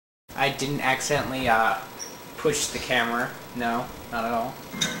I didn't accidentally push the camera. No, not at all.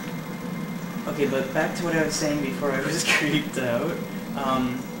 Okay, but back to what I was saying before I was creeped out.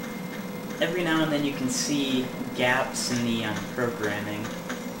 Every now and then you can see gaps in the programming.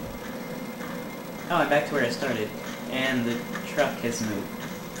 Oh, I'm back to where I started. And the truck has moved.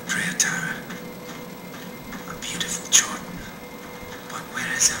 The prayer tower. A beautiful Jordan. But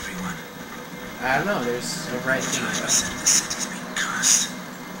where is everyone? I don't know, there's a right thing Driver there. said the city's been cursed.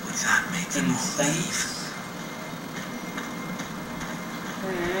 Would that make them all leave?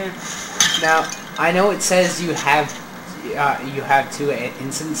 Now, I know it says you have 2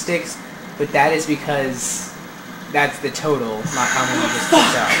 instant sticks, but that is because that's the total, not how many you just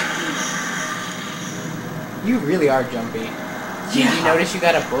picked up. You really are jumpy. Did you notice you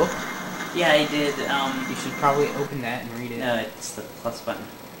got a book? Yeah, I did. You should probably open that and read it. No, it's the plus button.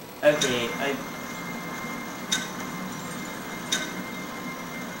 Okay,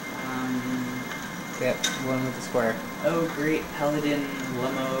 Yep, one with the square. Oh, great paladin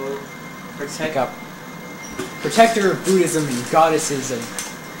limo. Pick up. Protector of Buddhism and goddesses of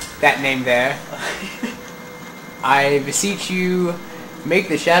that name there. I beseech you, make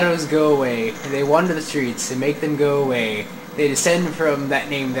the shadows go away. They wander the streets and make them go away. They descend from that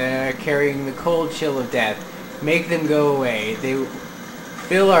name there, carrying the cold chill of death. Make them go away. They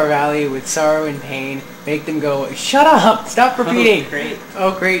fill our valley with sorrow and pain. Make them go away. Shut up! Stop repeating!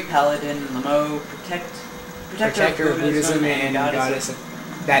 Oh, great. Paladin limo. Protector of Buddhism and goddess of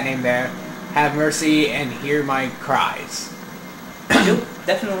that name there. Have mercy and hear my cries. You'll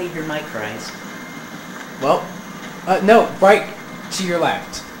definitely hear my cries. Well, no, right to your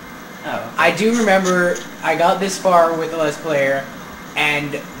left. Oh. Okay. I do remember I got this far with the Let's Player,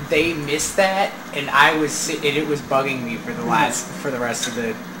 and they missed that, and it was bugging me for the rest of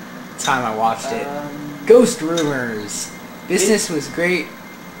the time I watched it. Ghost rumors. Business was great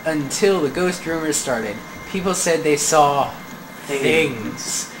until the ghost rumors started. People said they saw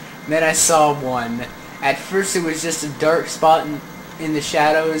things. Then I saw one. At first it was just a dark spot in the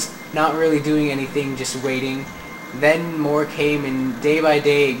shadows, not really doing anything, just waiting. Then more came, and day by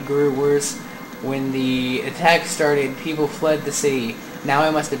day it grew worse. When the attack started, people fled the city. Now I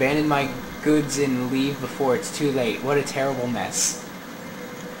must abandon my goods and leave before it's too late. What a terrible mess.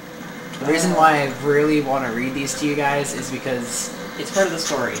 The reason why I really want to read these to you guys is because it's part of the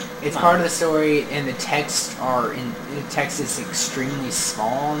story. It's part of the story, and the text is extremely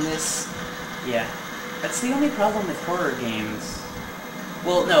small on this. Yeah. That's the only problem with horror games.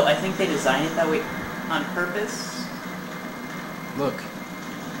 Well, no, I think they designed it that way on purpose. Look.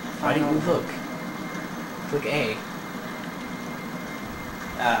 Why do you look? Click A.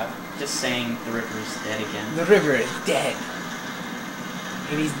 Just saying the river's dead again. The river is dead.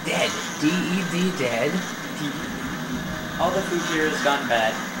 It is dead. D-E-D dead. All the food here has gone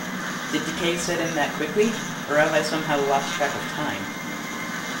bad. Did decay set in that quickly, or have I somehow lost track of time?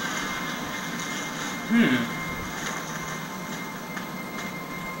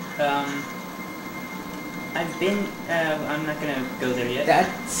 I've been, I'm not gonna go there yet.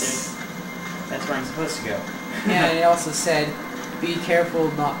 That's where I'm supposed to go. Yeah, and it also said, be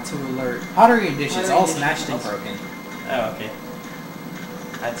careful not to alert. Pottery and dishes, all smashed and broken. Oh, okay.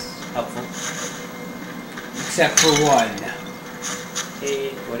 That's helpful. Except for one.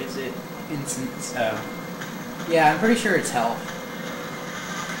 Okay, what is it? Instance. Oh. Yeah, I'm pretty sure it's health.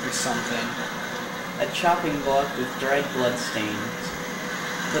 Or something. A chopping block with dried blood stains.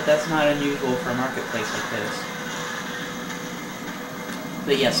 But that's not unusual for a marketplace like this.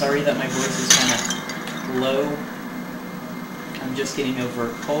 But yeah, sorry that my voice is kind of low. I'm just getting over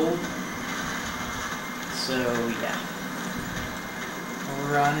a cold. So, yeah.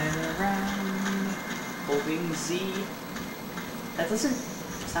 Running around. Holding Z. That doesn't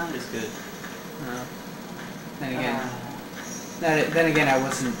sound as good. No. Then again, I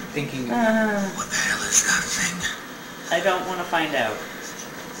wasn't thinking of... What the hell is that thing? I don't want to find out.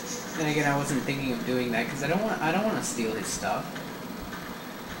 Then again, I wasn't thinking of doing that because I don't want to steal his stuff.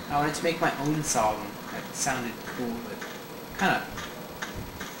 I wanted to make my own song that sounded cool, but kind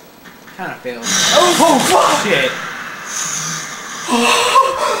of failed. Oh fuck! Shit!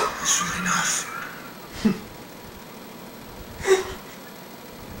 It's really enough.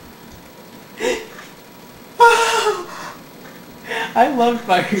 I loved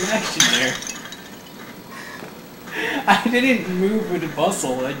my reaction there. I didn't move with a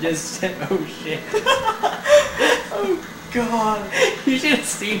bustle, I just said, oh shit. Oh god. You should have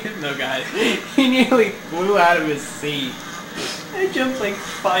seen him though, guys. He nearly flew out of his seat. I jumped like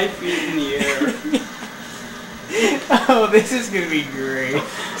 5 feet in the air. Oh, this is gonna be great.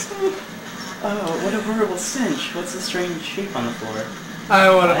 Oh, what a horrible stench. What's the strange shape on the floor? I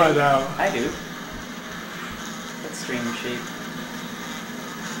want to find out. I do. That's strange shape.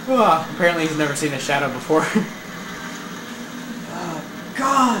 Apparently he's never seen a shadow before. Oh,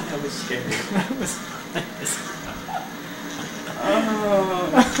 God, that was scary. That was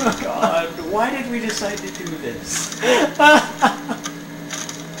Oh, God. Why did we decide to do this?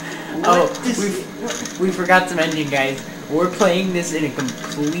 We forgot to mention, guys, we're playing this in a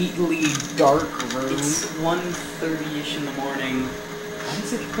completely dark room. It's 1:30ish in the morning. Why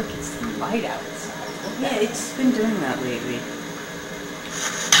does it look it's light outside? Yeah, it's been doing that lately.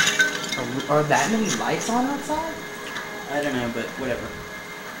 Are that many lights on outside? I don't know, but whatever.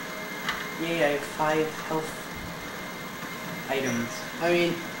 Yay, I have 5 health items. I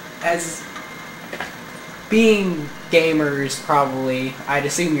mean, as being gamers, probably, I'd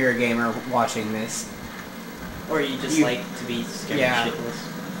assume you're a gamer watching this. Or you just like to be scared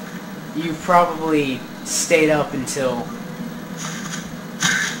shitless. You probably stayed up until...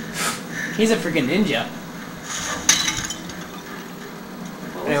 He's a freaking ninja.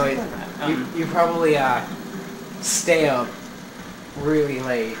 Anyway, you probably stay up really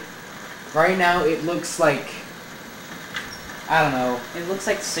late. Right now, it looks like... I don't know. It looks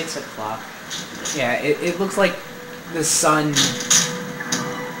like 6 o'clock. Yeah, it looks like the sun...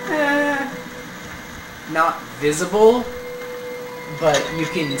 not visible, but you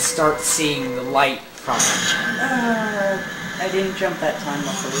can start seeing the light from it. I didn't jump that time,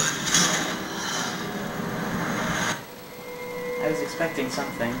 luckily. I was expecting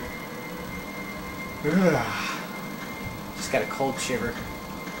something. Just got a cold shiver.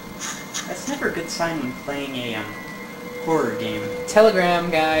 That's never a good sign when playing a horror game. Telegram,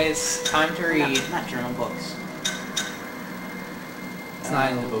 guys. Time to read. Not journal books. It's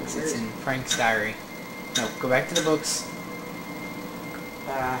not in the books. It's in Frank's diary. No, go back to the books.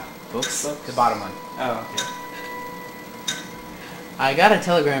 Books? The bottom one. Oh, okay. I got a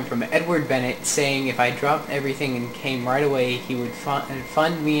telegram from Edward Bennett saying if I dropped everything and came right away, he would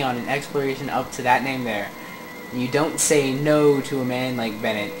fund me on an exploration up to that name there. You don't say no to a man like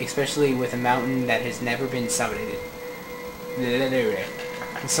Bennett, especially with a mountain that has never been summited.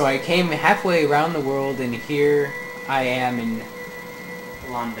 So I came halfway around the world, and here I am in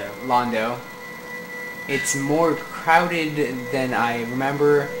Londo. It's more crowded than I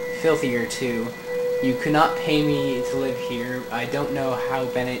remember, filthier too. You could not pay me to live here. I don't know how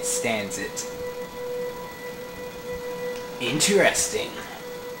Bennett stands it. Interesting.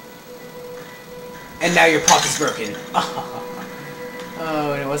 And now your pot is broken.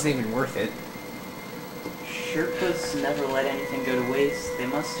 Oh, and it wasn't even worth it. Sherpas never let anything go to waste. They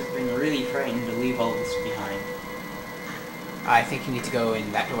must have been really frightened to leave all this behind. I think you need to go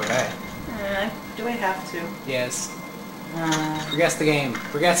in that door there. Do I have to? Yes. Progress the game.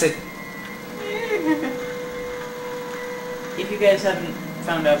 Progress it. If you guys haven't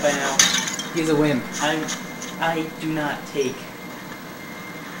found out by now, He's a wimp. I do not take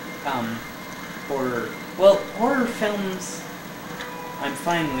horror. Well, horror films I'm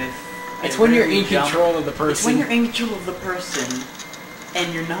fine with. It's when you're in control of the person. It's when you're in control of the person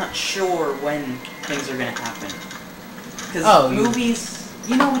and you're not sure when things are gonna happen. Because movies,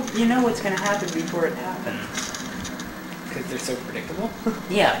 you know what's gonna happen before it happens. Because they're so predictable?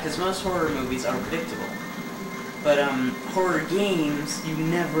 Yeah, because most horror movies are predictable. But horror games, you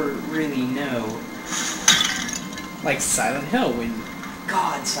never really know. Like Silent Hill, when...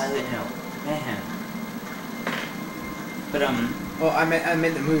 God, Silent Hill. Man. But Well, I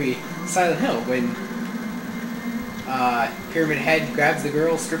meant the movie Silent Hill, when Pyramid Head grabs the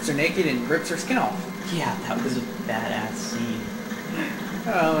girl, strips her naked, and rips her skin off. yeah, that was a badass scene.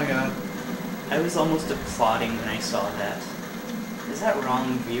 Oh my god. I was almost applauding when I saw that. Is that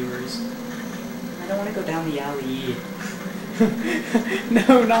wrong, viewers? I don't want to go down the alley.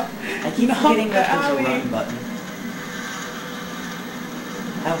 No, not... I keep forgetting that there's a run button.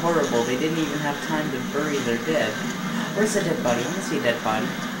 How horrible, they didn't even have time to bury their dead. Where's the dead body? I want to see a dead body.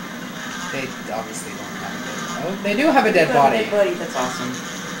 They obviously don't have a dead body. Oh, they do have a dead body. Dead body, that's awesome.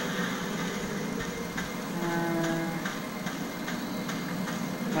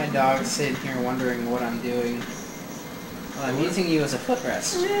 My dog's sitting here wondering what I'm doing. Well, I'm using you as a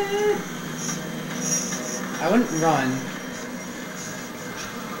footrest. I wouldn't run.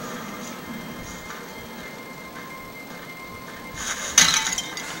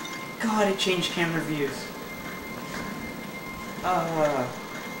 God, it changed camera views.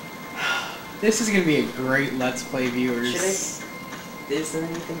 This is gonna be a great Let's Play, viewers. Should I... Is there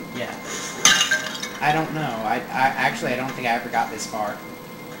anything? Yeah. I don't know. I actually, I don't think I ever got this far.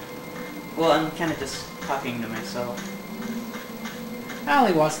 Well, I'm kind of just talking to myself. I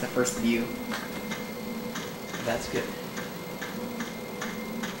only watched the first view. That's good.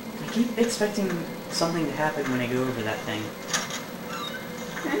 keep expecting something to happen when I go over that thing.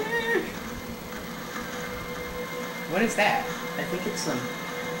 What is that? I think it's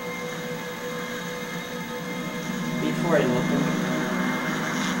before I look at it.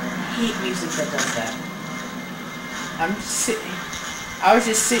 I hate music that does that. I'm just sitting... I was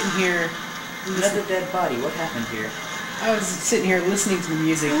just sitting here... Another dead body. What happened here? I was sitting here listening to the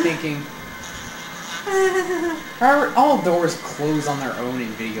music thinking... all doors close on their own in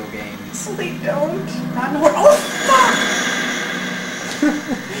video games. Well, they don't. Not more. Oh, fuck!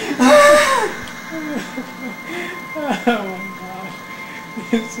 Oh my god.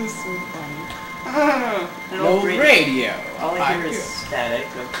 This is so funny. An No radio. All I hear is static,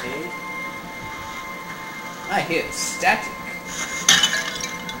 okay. I hear static.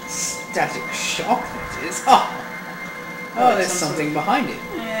 Static shock, that is. Oh, there's something behind it.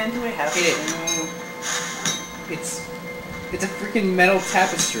 And do I have Hit it. It's a freaking metal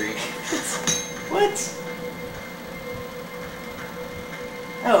tapestry. What?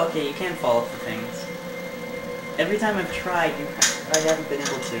 Oh, okay, you can fall off the things. Every time I've tried, I haven't been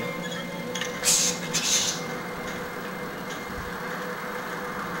able to.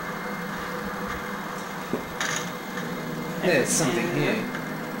 There's something here.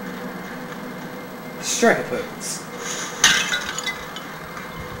 Strike a pose.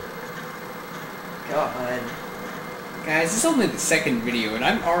 God. Guys, this is only the second video, and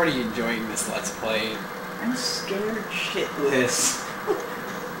I'm already enjoying this Let's Play. I'm scared shitless.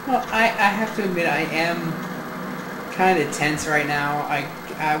 Well, I have to admit, I am kind of tense right now.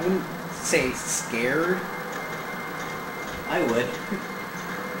 I wouldn't say scared. I would.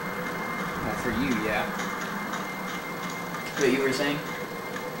 Well, for you, yeah. What you were saying?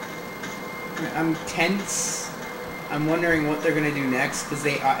 I'm tense. I'm wondering what they're gonna do next, because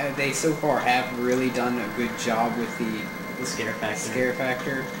they so far have really done a good job with the scare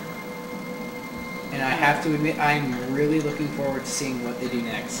factor. And I have to admit, I'm really looking forward to seeing what they do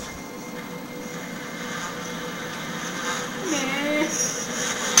next.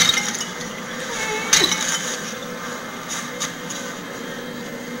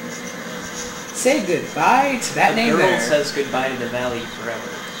 Say goodbye to that name there. The girl says goodbye to the valley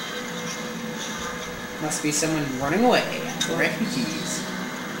forever. Must be someone running away. Refugees.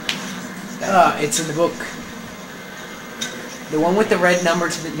 It's in the book. The one with the red number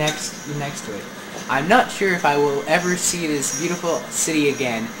to the next to it. I'm not sure if I will ever see this beautiful city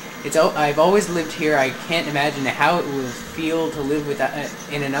again. I've always lived here. I can't imagine how it will feel to live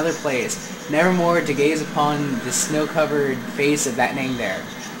in another place. Nevermore to gaze upon the snow-covered face of that name there.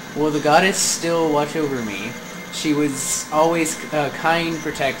 Will the goddess still watch over me? She was always a kind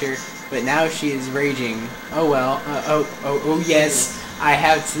protector, but now she is raging. Oh well. Oh yes. I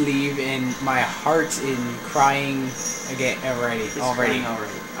have to leave, and my heart is crying again already. Crying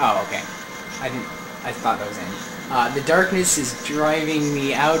already. Oh, okay. I thought that was in. The darkness is driving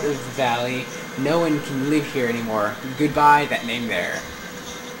me out of the valley. No one can live here anymore. Goodbye, that name there.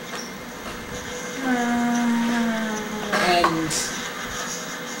 And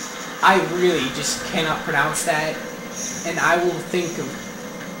I really just cannot pronounce that, and I will think of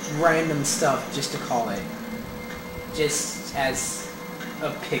random stuff just to call it, just as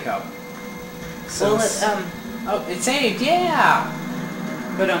a pickup. So, well, oh, it's saved, yeah.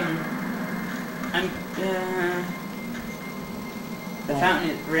 But the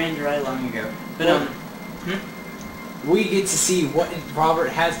fountain ran dry long ago. But we get to see what Robert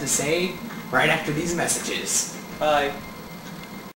has to say right after these messages. Bye.